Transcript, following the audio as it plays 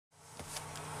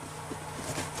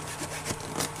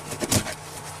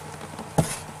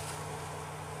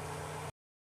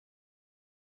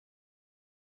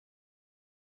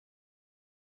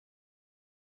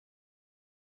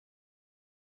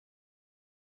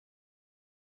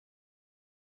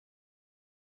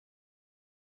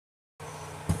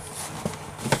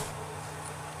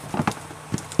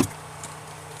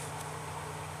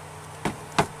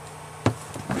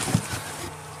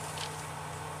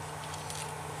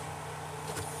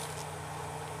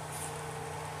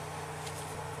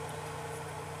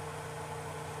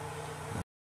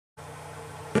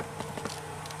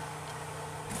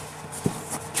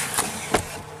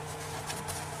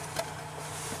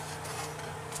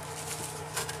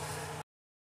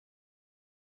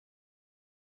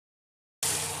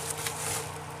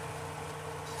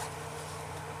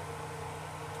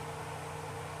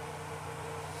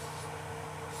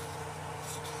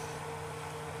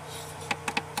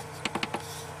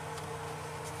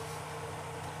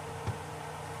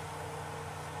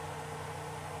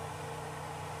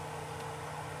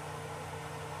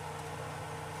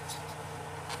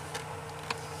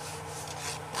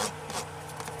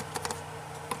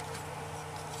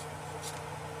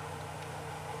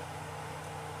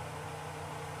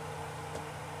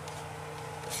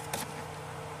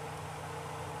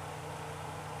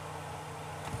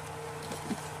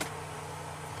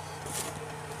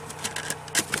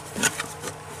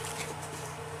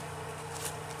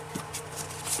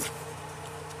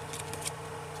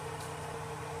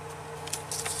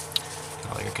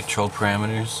control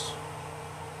parameters.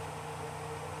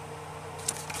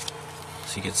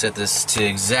 So you can set this to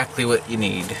exactly what you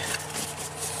need.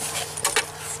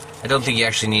 I don't think you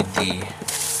actually need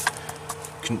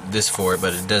this for it,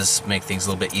 but it does make things a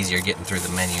little bit easier getting through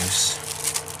the menus.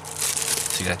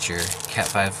 So you got your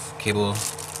Cat5 cable,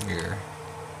 your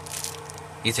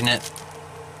Ethernet,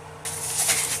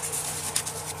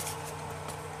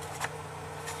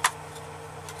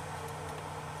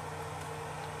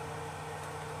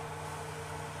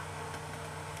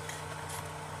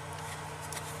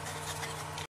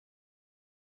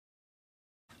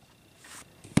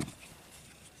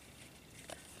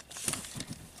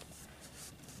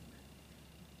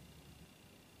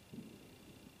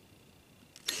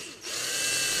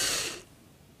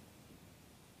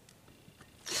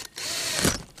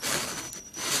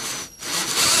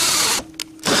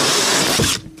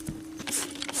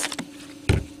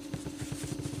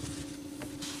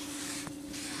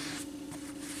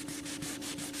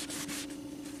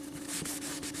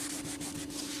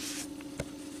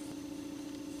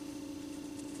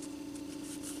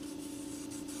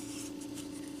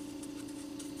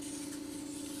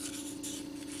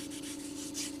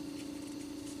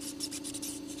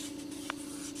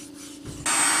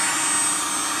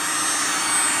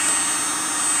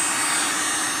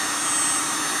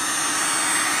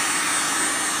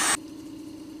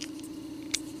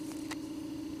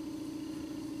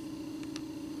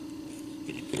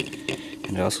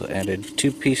 and I also added two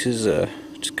pieces,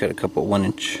 just cut a couple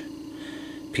 1-inch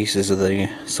pieces of the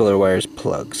solar wires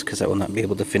plugs, because I will not be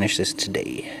able to finish this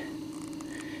today.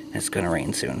 It's gonna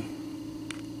rain soon.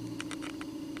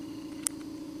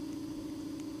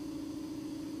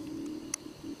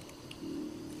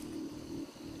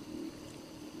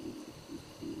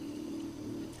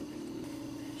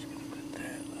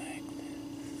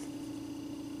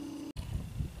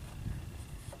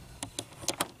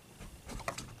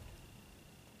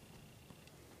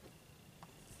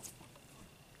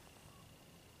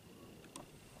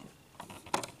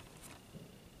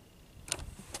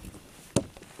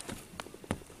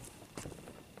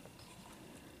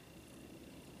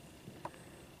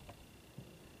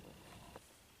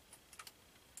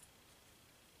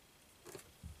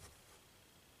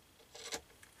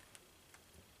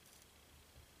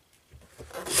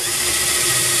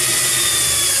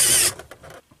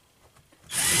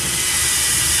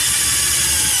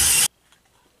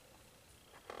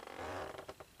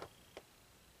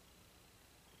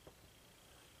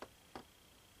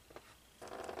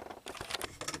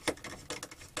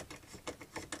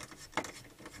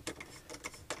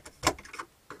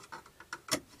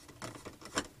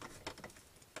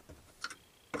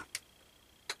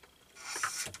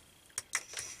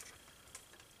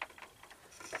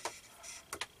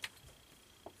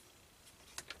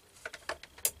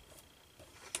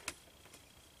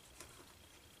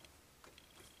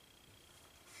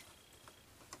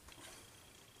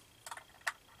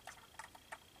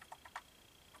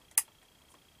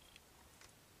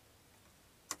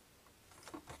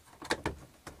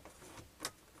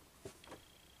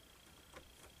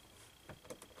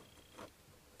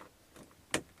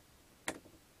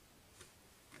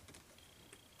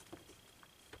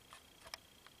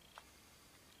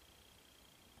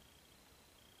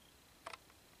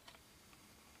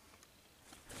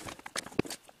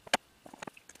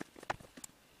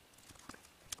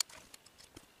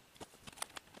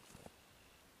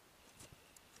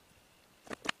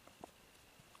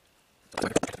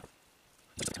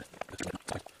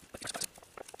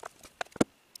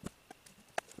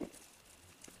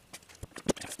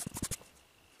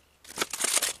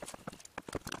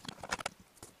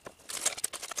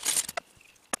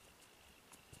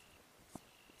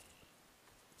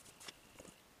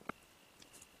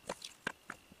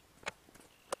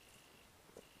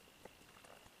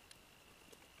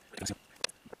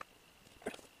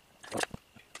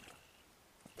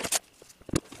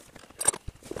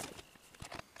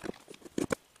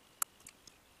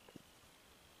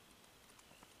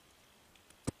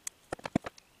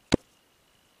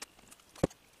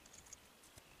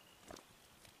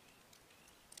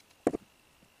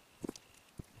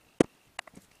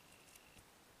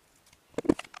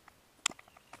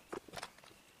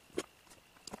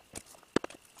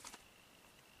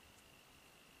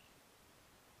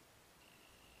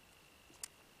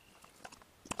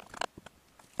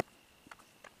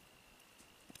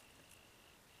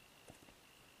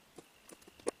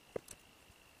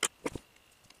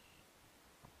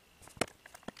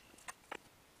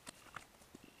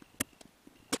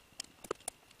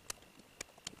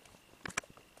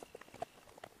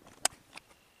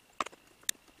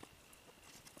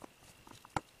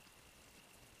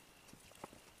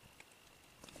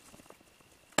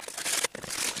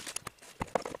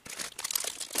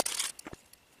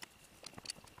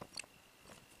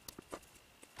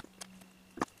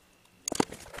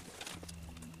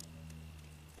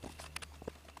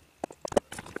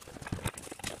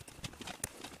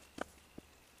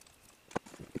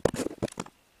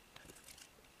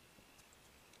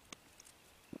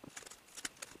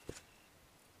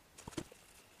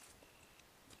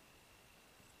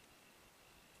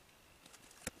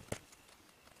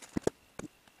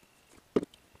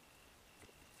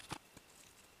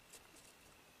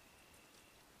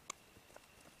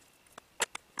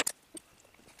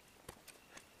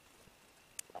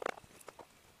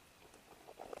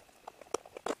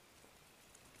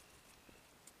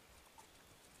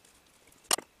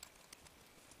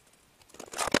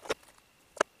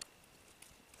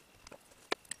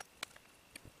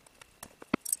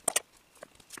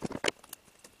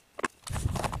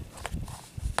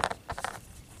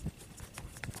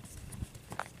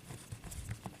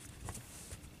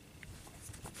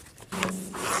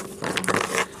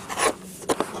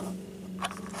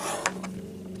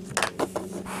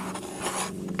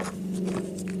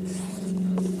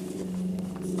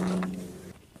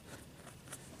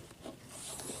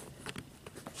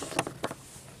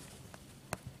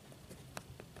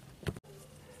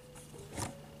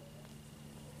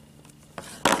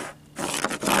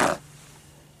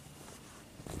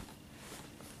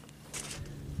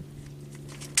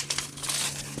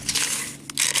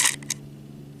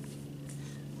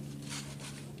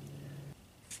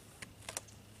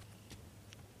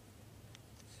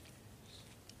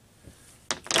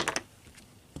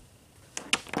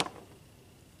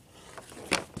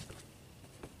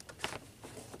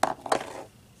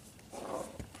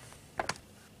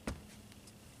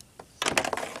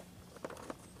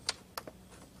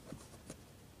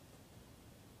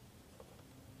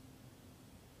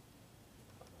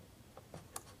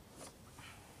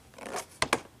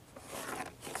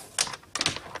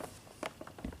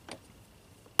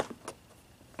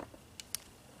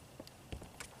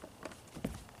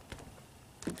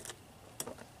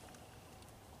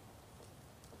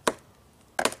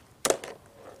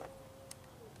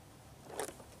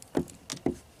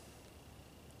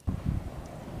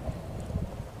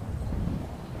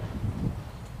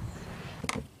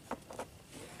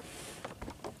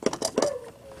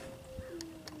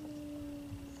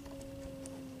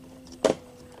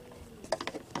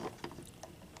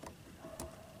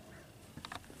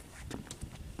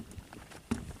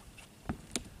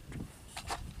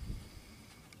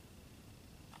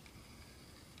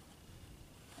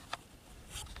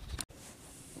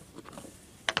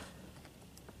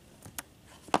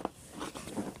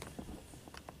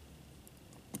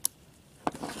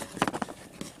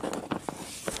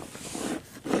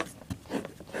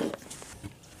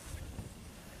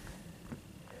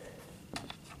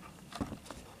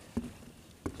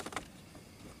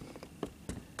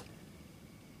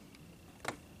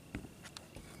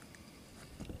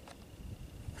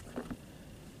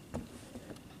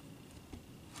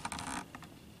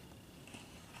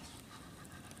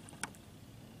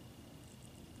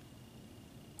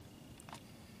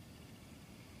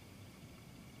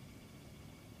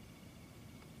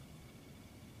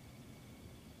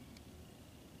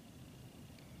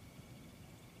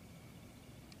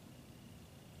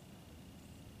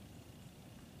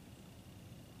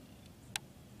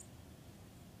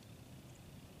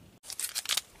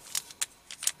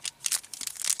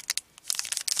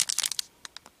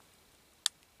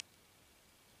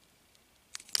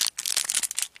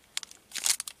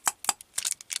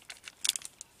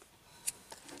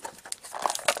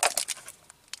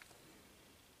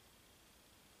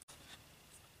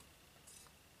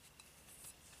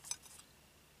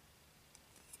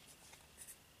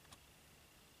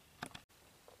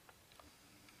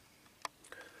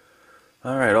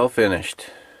 Alright, all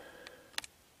finished.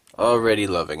 Already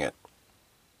loving it.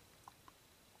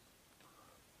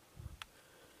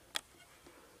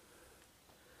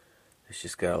 It's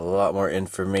just got a lot more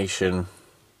information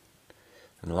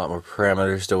and a lot more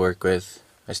parameters to work with.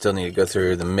 I still need to go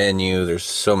through the menu. There's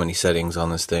so many settings on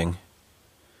this thing.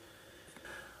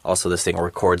 Also, this thing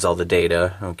records all the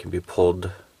data and can be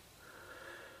pulled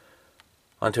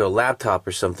onto a laptop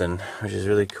or something, which is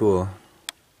really cool.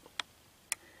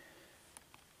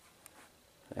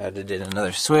 Added in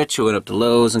another switch. I went up to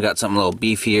Lowe's and got something a little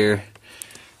beefier.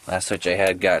 Last switch I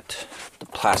had got the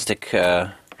plastic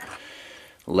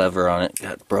lever on it,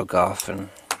 got broke off, and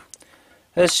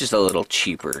it's just a little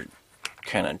cheaper.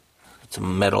 Kind of, it's a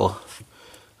metal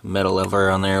lever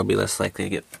on there. It'll be less likely to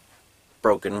get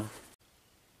broken.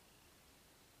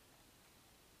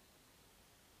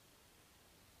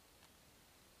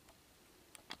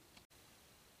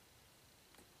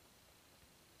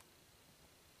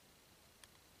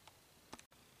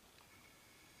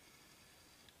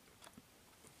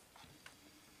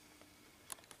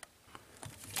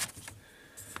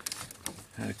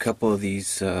 Had a couple of these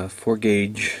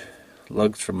 4-gauge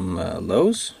lugs from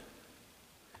Lowe's.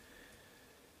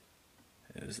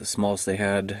 It was the smallest they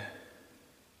had.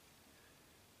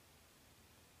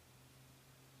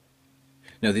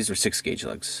 No, these were 6-gauge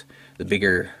lugs. The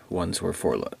bigger ones were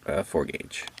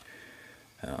 4-gauge.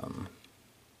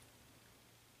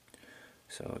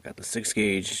 So I got the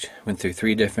 6-gauge, went through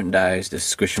 3 different dies to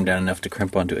squish them down enough to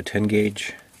crimp onto a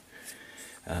 10-gauge.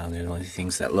 They're the only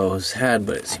things that Lowe's had,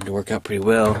 but it seemed to work out pretty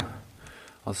well.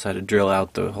 I'll decide to drill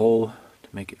out the hole to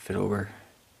make it fit over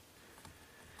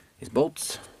these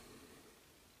bolts.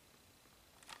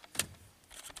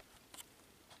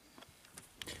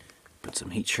 Put some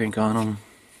heat shrink on them.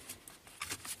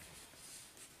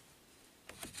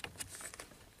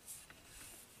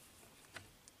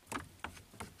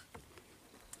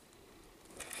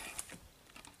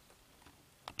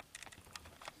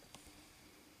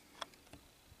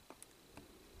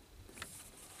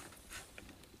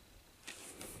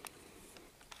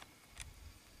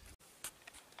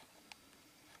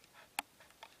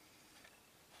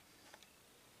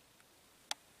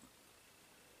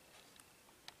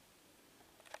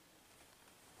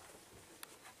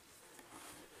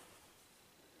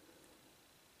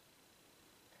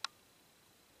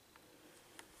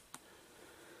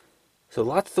 So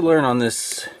lots to learn on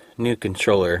this new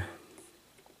controller.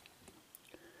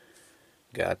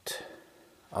 Got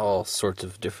all sorts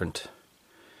of different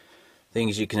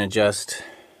things you can adjust.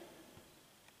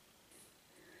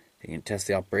 You can test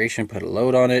the operation, put a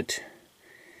load on it.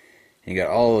 You got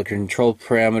all the control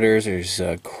parameters. There's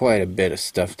quite a bit of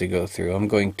stuff to go through. I'm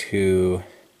going to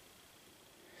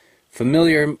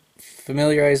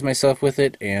familiarize myself with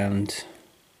it and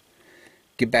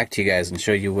get back to you guys and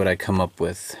show you what I come up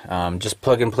with. Just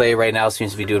plug and play right now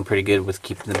seems to be doing pretty good with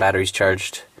keeping the batteries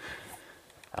charged.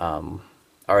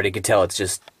 Already could tell it's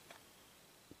just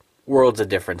worlds of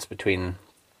difference between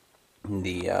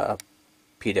the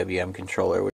PWM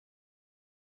controller.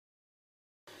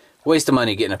 Waste of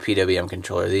money getting a PWM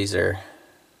controller. These are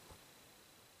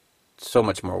so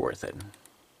much more worth it.